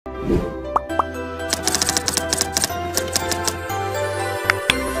Friends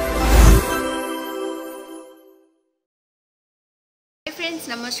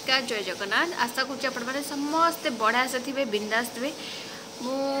नमस्कार जय जगन्नाथ आशा करूँ आपने समस्ते बढ़िया से थे बिंदास थे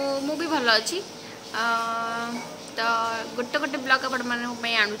मु भी भल अच्छी तो गोटे गोटे ब्लॉग आपण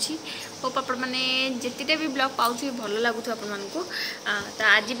आणुची होप आपण मैंने जिते भी ब्लॉग पाथे भल लगुथ आपण को तो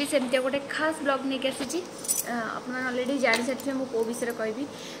आज भी सेमती गोटे खास ब्लॉग नहीं आसी ऑलरेडी जानी सारी मुझे कौ विषय कहबी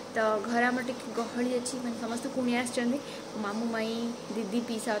तो घर आम टे गहली अच्छी मैं समस्त कुणी आसछन्ती मामू माई दीदी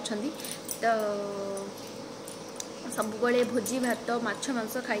पीसा अच्छा तो सब बड़े भोजी भात माछ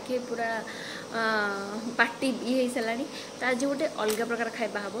मांस खाई पूरा पार्टी ये सारा तो आज गोटे अलग प्रकार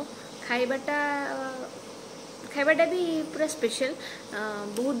खाइबा हम खाइबाटा भी पूरा स्पेशल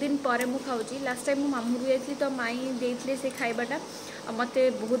बहुत दिन पर मुझे खाऊँ लास्ट टाइम मुझे मामू जाइए तो माई देते से खाइबाटा मत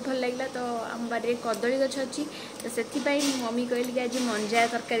बहुत भल लगे तो आम बारे कदली गछ अच्छी तो से मम्मी कहली कि आज मंजा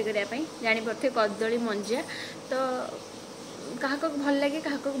तरकारी करने जानी पड़े कदली मंजा तो क्या भल लगे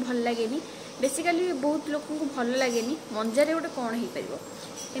क्या भल लगे बेसिकली बहुत लोक को भल लगे मंजारे गोटे कौन हो पार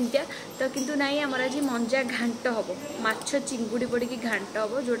एमतिया तो किंतु नाई आमर आज मंजा घांट हम माछ चिंगुड़ी पड़ी घांट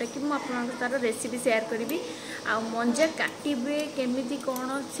हम जोटा कि मुझे तार रेसिपी शेयर करी आ मंजा काटे केमी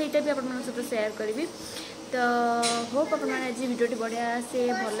कौन से भी आप सहित शेयर करी तो होप आप आज वीडियो बढ़िया से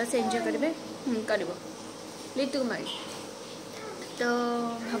भल से एंजॉय करेंगे कर लितु कुमारी तो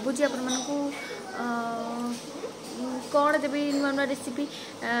भावुँ आपण कौन देवी नुआ नुआ रेसिपी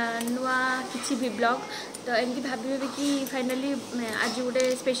नुआ किसी भी ब्लॉग तो एमती भावे कि फाइनाली आज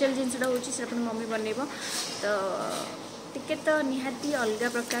गोटे स्पेशल जिनसा हो मम्मी बनइब तो टिके तो निहाती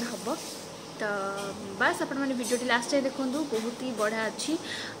अलग प्रकार हम तो बस आपण मैंने वीडियो लास्ट टाइम देखूँ बहुत ही बढ़िया अच्छी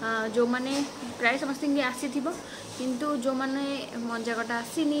जो मैंने प्राय समस्त आसी किंतु जो मैंने मंजा कटा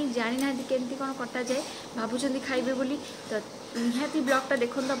आसीनी जानी ना केमती कौन कटा जाए भावुं खाइबे बोली तो निहाती ब्लॉगटा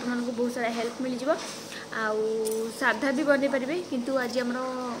देखो आपको बहुत सारा हेल्प मिल जाव आउ साधा भी बन पारे किंतु आज आम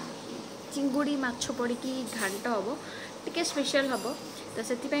चिंगुड़ी माछ पड़ी घांट हम टे स्पेशल हम तो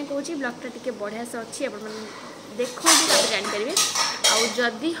से कहूँ ब्लॉगटा टे बढ़िया से अच्छी आप देखो जानीपारे आउ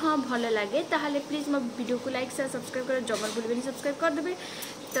जदि हाँ भल लगे ताहले प्लीज मो वीडियो को लाइक शेयर सब्सक्राइब कर जमर भूलें सब्सक्राइब करदे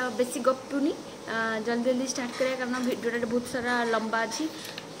तो बेसी गपुनी जल्दी जल्दी स्टार्ट करें कारण वीडियोटा बहुत सारा लंबा अच्छी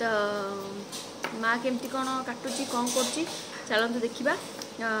तो माँ केमती कौन काटुची कौन कर चलते देखा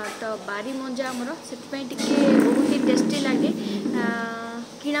तो बारी मंजा आमर से बहुत ही टेस्टी लगे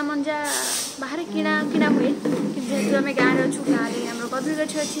किणा मंजा बाहर किणा किणा हुए कि जेहतु आम गाँव में अच्छू गाँव में कदली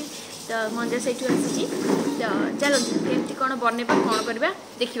गछ अच्छी तो मंजा से आसी तो चलते केमती कौन बनइबा कौन करवा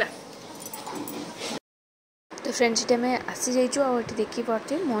देखा तो फ्रेंड्स ये आम आसी जाइए आठ देखी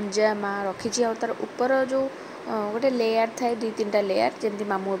पार्टी मंजा माँ रखी आर ऊपर जो गोटे लेयर थाए दुई तीन टा लेयर जमी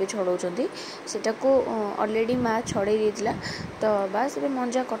मामू ए छड़ाऊँच सेटा को ऑलरेडी माँ छड़े देता तो बस ये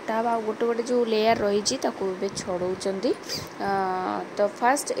मंजा कटा आ गोटे गोटे जो लेयर रही छड़ाऊँच तो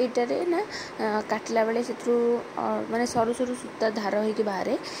फास्ट यटारे ना काटला बेले से माने सरू सरू सूता धार हो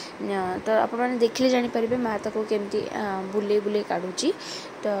बाहर तो आप देखले जानीपारे माँ ताको केमती बुले बुले काढ़ुची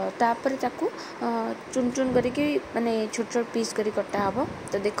तो तापर ताकू चुन चुन करके माने छोट छोट पीस करी कटा हम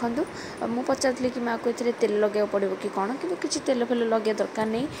तो देखूँ मु पचार कि माँ को ये तेल लगे पड़ो कि कौन कि किसी तेल फेल लगे दरकार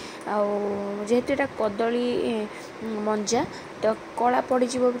नहीं जेहेतु यहाँ कदली मंजा तो कला पड़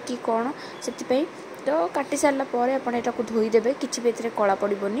कि कौन से तो काटी सारा पर आपटा को धोईदेवे किसी भी कला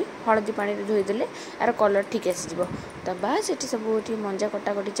पड़ोनी हलदी पानी धोईदेले यार कलर ठीक आसज तो बस ये सब ये मंजा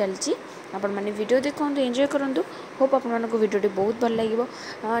कटाकटी चलती आपण मैंने वीडियो देखो एंजॉय करूँ होप आपन को वीडियो बहुत भल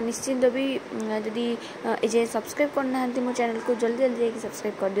लगे निश्चिंत भी जदि ये सब्सक्राइब करना मो चैनल को जल्दी जल्दी जाकि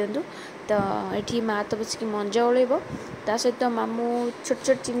सब्सक्राइब कर दिंतु तो ये माँ तो बस मंजा ओलेब ता सहित मामू छोट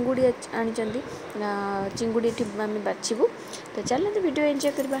छोट चिंगुड़ी आनी चिंगुड़ी ये आम बाछबू तो चलते वीडियो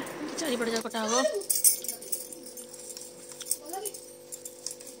एंजॉय करवा चारिपट जा कटा हम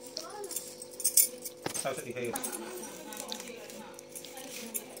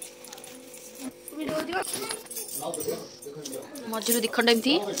मझे दिखंड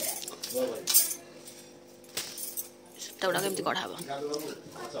एमती गुड़ा केमती कढ़ा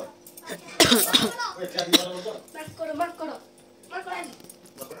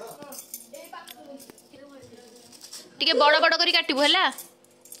टिके बड़ बड़ करी काटबू है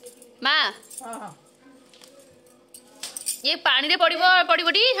माँ ये पानी रे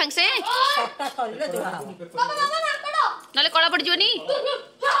पड़ोटी सांगे ना कला पड़ जानी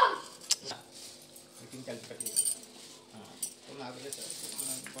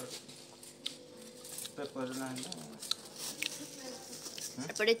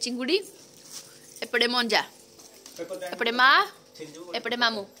एपटे चिंगुड़ी एपटे मंजा एपटे माँ एपटे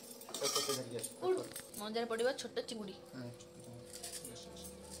मामू मंजार पड़ो छोट चिंगुड़ी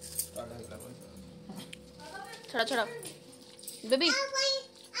छड़ा छड़ा बेबी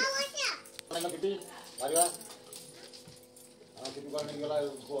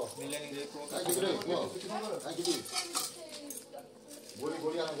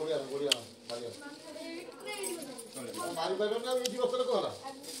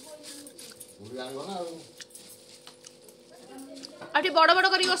आठी बड़ बड़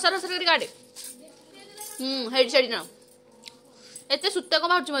करी ओसार ओसार करी काटे हेड साइड ना एते सुत्ता को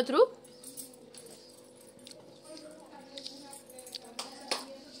बाहर मथुरु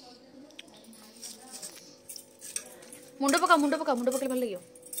मुंड पका मुंड पकले भल लगे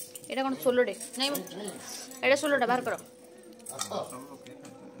एटा कौन सोलोटे नहीं एटा सोलोटा बाहर कर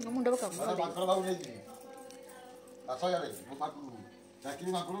मुंड पका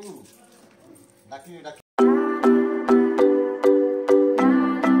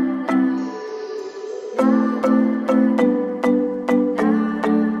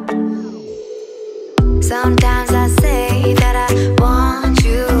Sometimes I say that I want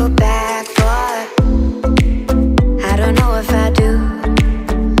you back, but I don't know if I do.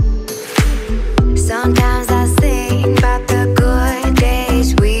 Sometimes I think about the good days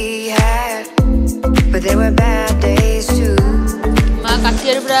we had, but there were bad days too. मां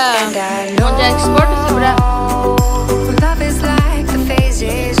काटियर पूरा And I know मजा expert से पूरा love is like the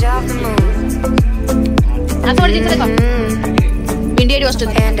phases of the moon. आ थोड़ी जितने का भिंडी AD वस्टन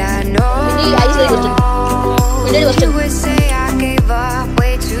And I know भिंडी आई से वस्टन भिंडी AD you वस्टन would say I gave up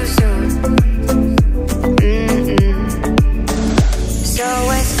way too soon. So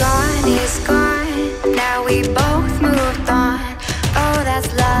it's gone, now we both moved on. Oh, that's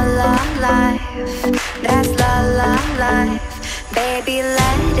la la life, that's la la life. Baby,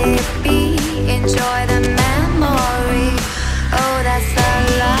 let it be, enjoy the memory. Oh, that's la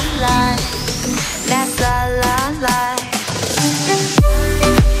la life, that's la la life.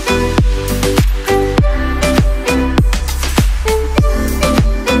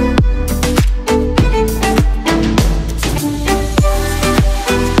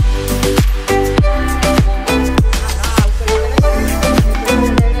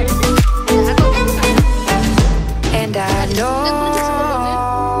 And I know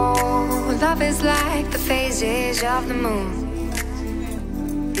love is like the phases of the moon.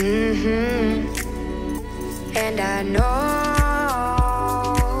 And I know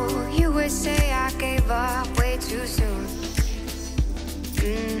you would say I gave up way too soon.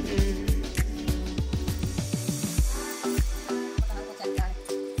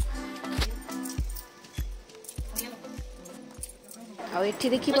 ଆଉ ଏଠି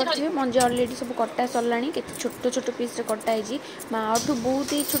ଦେଖିପାରୁଥିବେ ମଞ୍ଜା already ସବୁ କଟା ସରିଲାଣି କେତେ ଛୋଟ ଛୋଟ ପିସ୍ରେ କଟା ହେଇଛି ମା ଆଠୁ ବହୁତ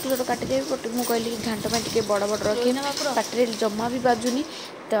ହି ଛୋଟ ଛୋଟ କାଟିଦେବେ ବଟ୍ ମୁଁ କହିଲି କି ଘାଣ୍ଟ ପାଇଁ ଟିକେ ବଡ଼ ବଡ଼ ରଖି ପାଟିରେ ଜମା ବି ବାଜୁନି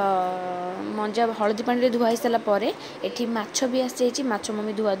ତ ମଞ୍ଜା ହଳଦୀ ପାଣିରେ ଧୁଆ ହେଇସାରିଲା ପରେ ଏଠି ମାଛ ବି ଆସିଯାଇଛି ମାଛ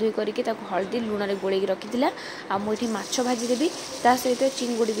ମମି ଧୁଆଧୁଇ କରିକି ତାକୁ ହଳଦୀ ଲୁଣରେ ଗୋଳେଇକି ରଖିଥିଲା ଆଉ ମୁଁ ଏଠି ମାଛ ଭାଜିଦେବି ତା ସହିତ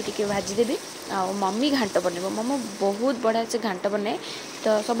ଚିଙ୍ଗୁଡ଼ି ବି ଟିକେ ଭାଜିଦେବି ଆଉ ମମି ଘାଣ୍ଟ ବନେଇବ ମମି ବହୁତ ବଢ଼ିଆ ସେ ଘାଣ୍ଟ ବନାଏ ତ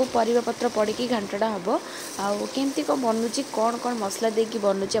ସବୁ ପରିବା ପତ୍ର ପଡ଼ିକି ଘାଣ୍ଟଟା ହେବ ଆଉ କେମିତି କ'ଣ ବନୁଛି କ'ଣ କ'ଣ ମସଲା ଦେଇକି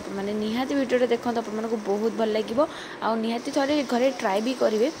ବନୁଛି ଆପଣମାନେ ନିହାତି ଭିଡ଼ିଓଟା ଦେଖନ୍ତୁ ଆପଣମାନଙ୍କୁ ବହୁତ ଭଲ ଲାଗିବ ଆଉ ନିହାତି ଥରେ ଘରେ ଟ୍ରାଏ ବି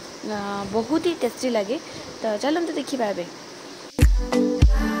କରିବେ ବହୁତ ହି ଟେଷ୍ଟି ଲାଗେ ତ ଚାଲନ୍ତୁ ଦେଖିବା ଏବେ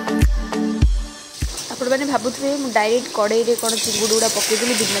ଆପଣମାନେ ଭାବୁଥିବେ ମୁଁ ଡାଇରେକ୍ଟ କଡ଼େଇରେ କ'ଣ ଚିଙ୍ଗୁଡ଼ି ଗୁଡ଼ା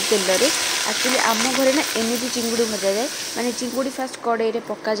ପକାଇଦେଲି ବିନା ତେଲରେ ଆକ୍ଚୁଆଲି ଆମ ଘରେ ନା ଏମିତି ଚିଙ୍ଗୁଡ଼ି ଭଜାଯାଏ ମାନେ ଚିଙ୍ଗୁଡ଼ି ଫାଷ୍ଟ କଡ଼େଇରେ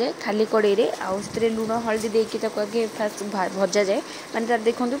ପକାଯାଏ ଖାଲି କଡ଼େଇରେ ଆଉ ସେଥିରେ ଲୁଣ ହଳଦୀ ଦେଇକି ତାକୁ ଆଗେ ଫାଷ୍ଟ ଭଜାଯାଏ ମାନେ ତାର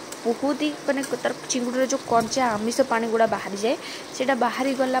ଦେଖନ୍ତୁ ବହୁତ ହି ମାନେ ତାର ଚିଙ୍ଗୁଡ଼ିର ଯେଉଁ କଞ୍ଚା ଆମିଷ ପାଣି ଗୁଡ଼ା ବାହାରିଯାଏ ସେଇଟା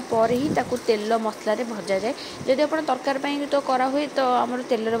ବାହାରି ଗଲା ପରେ ହିଁ ତାକୁ ତେଲ ମସଲାରେ ଭଜାଯାଏ ଯଦି ଆପଣ ତରକାରୀ ପାଇଁ ତ କରାହୁଏ ତ ଆମର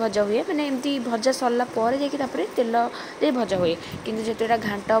ତେଲରେ ଭଜା ହୁଏ ମାନେ ଏମିତି ଭଜା ସରିଲା ପରେ ଯାଇକି ତାପରେ ତେଲରେ ଭଜା ହୁଏ କିନ୍ତୁ ଯେହେତୁ ଏଇଟା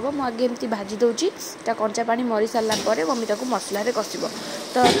ଘାଣ୍ଟ ହେବ ମୁଁ ଆଗେ ଏମିତି ଭାଜି ଦେଉଛି ତା କଞ୍ଚା ପାଣି ମରି ସାରିଲା ପରେ ମମି ତାକୁ ମସଲାରେ କଷିବ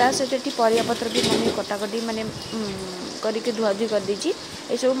ତ ତା ସହିତ ଏଠି ପରିବାପତ୍ର ବି ମମି କଟାକଟି ମାନେ କରିକି ଧୁଆଧୁଇ କରିଦେଇଛି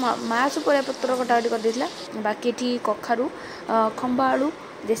ଏସବୁ ମାଆ ସବୁ ପରିବାପତ୍ର କଟାକଟି କରିଦେଇଥିଲା ବାକି ଏଠି କଖାରୁ ଖମ୍ବ ଆଳୁ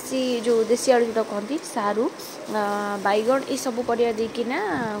ଦେଶୀ ଆଳୁ ଯେଉଁଟା କହନ୍ତି ସାରୁ ବାଇଗଣ ଏସବୁ ପରିବା ଦେଇକିନା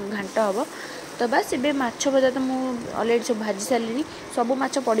ଘାଣ୍ଟ ହେବ ତ ବାସ୍ ଏବେ ମାଛ ଭଜା ତ ମୁଁ ଅଲରେଡ଼ି ସବୁ ଭାଜି ସାରିଲିଣି ସବୁ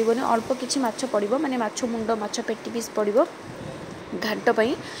ମାଛ ପଡ଼ିବନି ଅଳ୍ପ କିଛି ମାଛ ପଡ଼ିବ ମାନେ ମାଛ ମୁଣ୍ଡ ମାଛ ପେଟି ପିସ୍ ପଡ଼ିବ ଘାଣ୍ଟ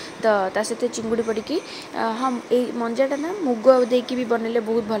ପାଇଁ ତ ତା ସହିତ ଚିଙ୍ଗୁଡ଼ି ପଡ଼ିକି ହଁ ଏଇ ମଞ୍ଜାଟା ନା ମୁଗ ଦେଇକି ବି ବନେଇଲେ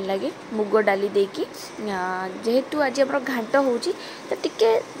ବହୁତ ଭଲ ଲାଗେ ମୁଗ ଡାଲି ଦେଇକି ଯେହେତୁ ଆଜି ଆମର ଘାଣ୍ଟ ହେଉଛି ତ ଟିକେ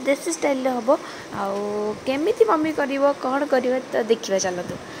ଦେଶୀ ଷ୍ଟାଇଲ୍ରେ ହେବ ଆଉ କେମିତି ମମି କରିବ କ'ଣ କରିବ ତ ଦେଖିବା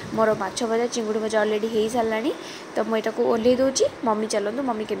ଚାଲନ୍ତୁ ମୋର ମାଛ ଭଜା ଚିଙ୍ଗୁଡ଼ି ଭଜା ଅଲରେଡ଼ି ହେଇସାରିଲାଣି ତ ମୁଁ ଏଟାକୁ ଓହ୍ଲେଇ ଦେଉଛି ମମି ଚାଲନ୍ତୁ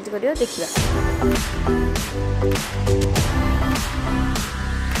ମମି କେମିତି କରିବ ଦେଖିବା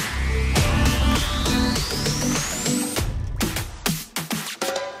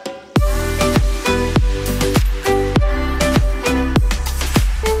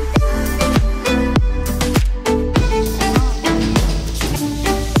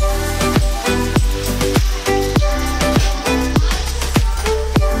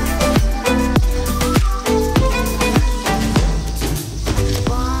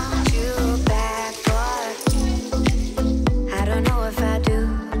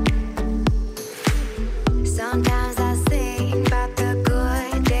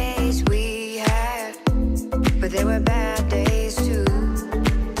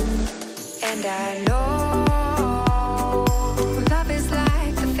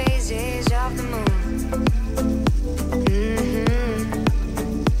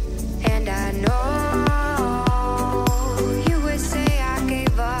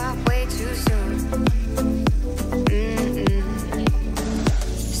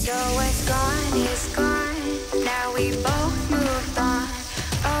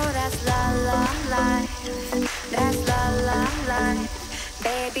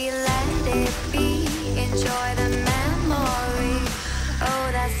baby, let it be. Enjoy the memory. Oh,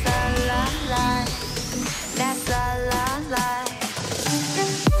 that's la la life. That's la la life.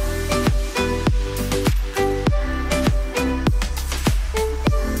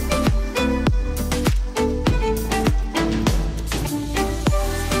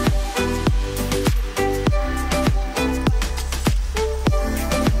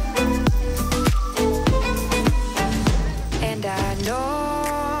 And I know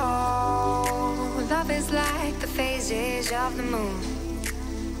love is like the phases of the moon.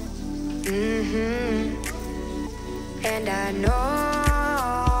 And I know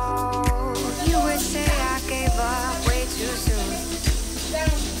you would say I gave up way too soon.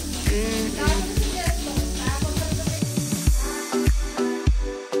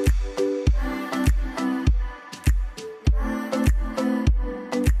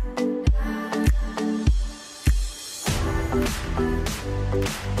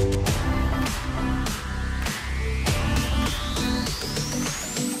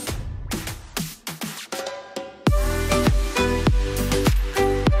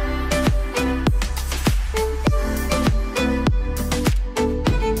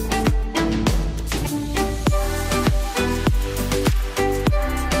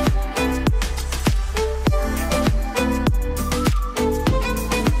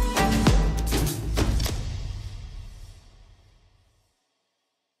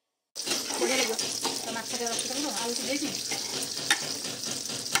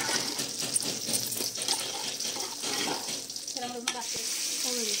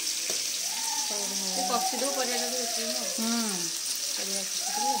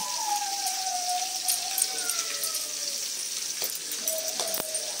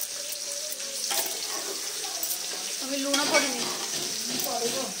 लुण पड़नी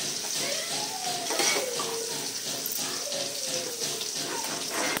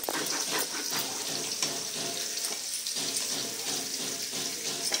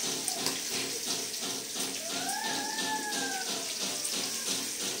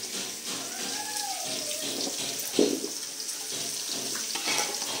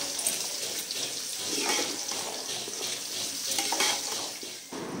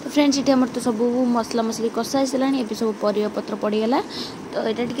friends ये आमर तो सब मसला मसली कषा सारा ये सब परिया पत्र पड़गला तो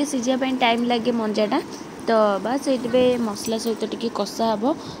यहाँ टी सीझापी टाइम लगे मंजाटा तो बस ये मसला सहित टी कषा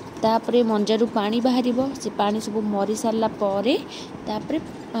हे तापर मंजारू पानी बाहर से पानी सब मरी सारा तापर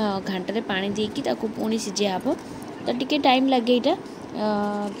घाटे पानी देकी पुणी सीझा हे तो टी टाइम लगे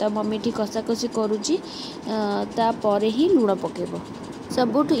यहाँ तो मम्मी टी कषा कषि करुच्ची तापर ही लुण पकेब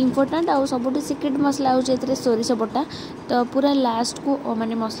सबुठ इम्पोर्टाट आउ सबुठ सिक्रेट मसला हूँ सोरिष बटा तो पूरा लास्ट को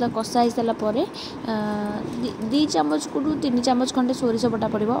माने मसला कषा हो सारापर 2 चामच को 3 चामच खंडे सोरिष बटा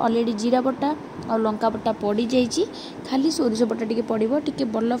पड़ो ऑलरेडी जीरा बटा और लंका बटा पड़ी जाइए खाली सोरिष बटा टी पड़ो टी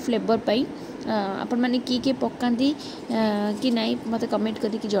भल फ्लेवर पाई आपण मैंने किए पकाती कि नहीं मत कमेंट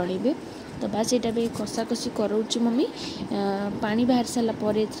करके जनइबे तो बस यहाँ भी कषा कषि करोची मम्मी पानी बाहर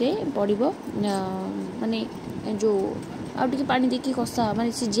सारापर पड़ो माने जो आउटे पानी देकी कषा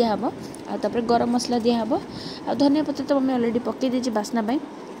माने सीझा हे आपर गरम मसला दिहब आ धनिया पत्र तो मम्मी ऑलरेडी पकई देछि बास्ना पाई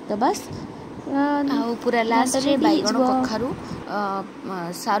तो बस पूरा लास्ट रे बैगण कखारू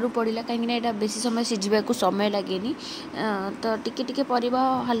सारू पड़ा कहीं यहाँ बेसी समय सीझा को समय लगे तो टिके परिबा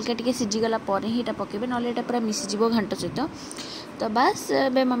हल्का टिके सीझीगला ही पकेबे ना पूरा मिसीज घाट सहित तो बस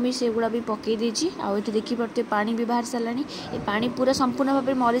ए मम्मी से गुड़ा भी पकई देछि आउ ये देखी पारे पानी भी बाहर सारा ये पानी पूरा संपूर्ण भाव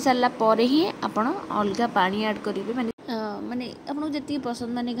में मरी सारा ही आपण अलग पानी ऐड करेंगे माने माने आपको जी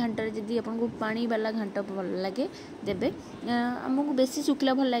पसंद माने घाटे जदि आपको पानी वाला घाट भल लगे देवे आमको बेसी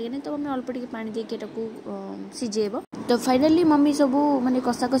शुखला भल लगे तो मम्मी अल्प टिके पानी देके सीझेब तो फाइनाली मम्मी सब माने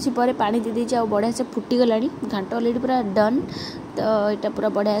कषा कषि पर पानी दे दीजिए आ बढ़िया से फुटीगला घाट ऑलरेडी पूरा डन तो यहाँ पूरा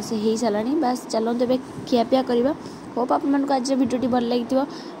बढ़िया से हो सारा बस चलते ए खियापिया करवा होप आप मन को आज वीडियो भल लगी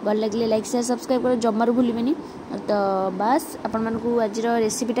भल लगे लाइक शेयर सब्सक्राइब कर जमारू भूलें तो बस आपण मानक आज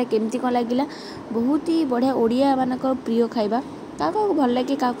रेसिपीटा केमती कौन लगे बहुत ही बढ़िया ओडिया मानक प्रिय खाइबा क्या भल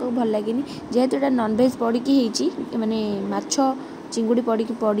लगे क्या भल लगे जेहेतु यहाँ नॉनवेज पड़ी माने माछ चिंगुड़ी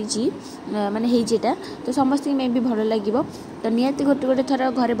पड़ी माने होता तो समस्त में भी भल लगे तो निहाती गोटे गोटे थर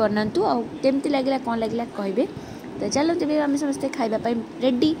घरे बनातु आमती लगे कौन लगे कहे तो चलते आम समस्ते खाइबापी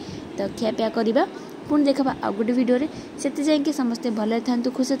रेडी तो खियापिया करवा पुणी देखा आ गोटे वीडियो से जाकि समस्ते भले था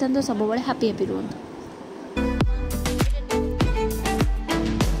खुशी था सब हैप्पी रुहतु।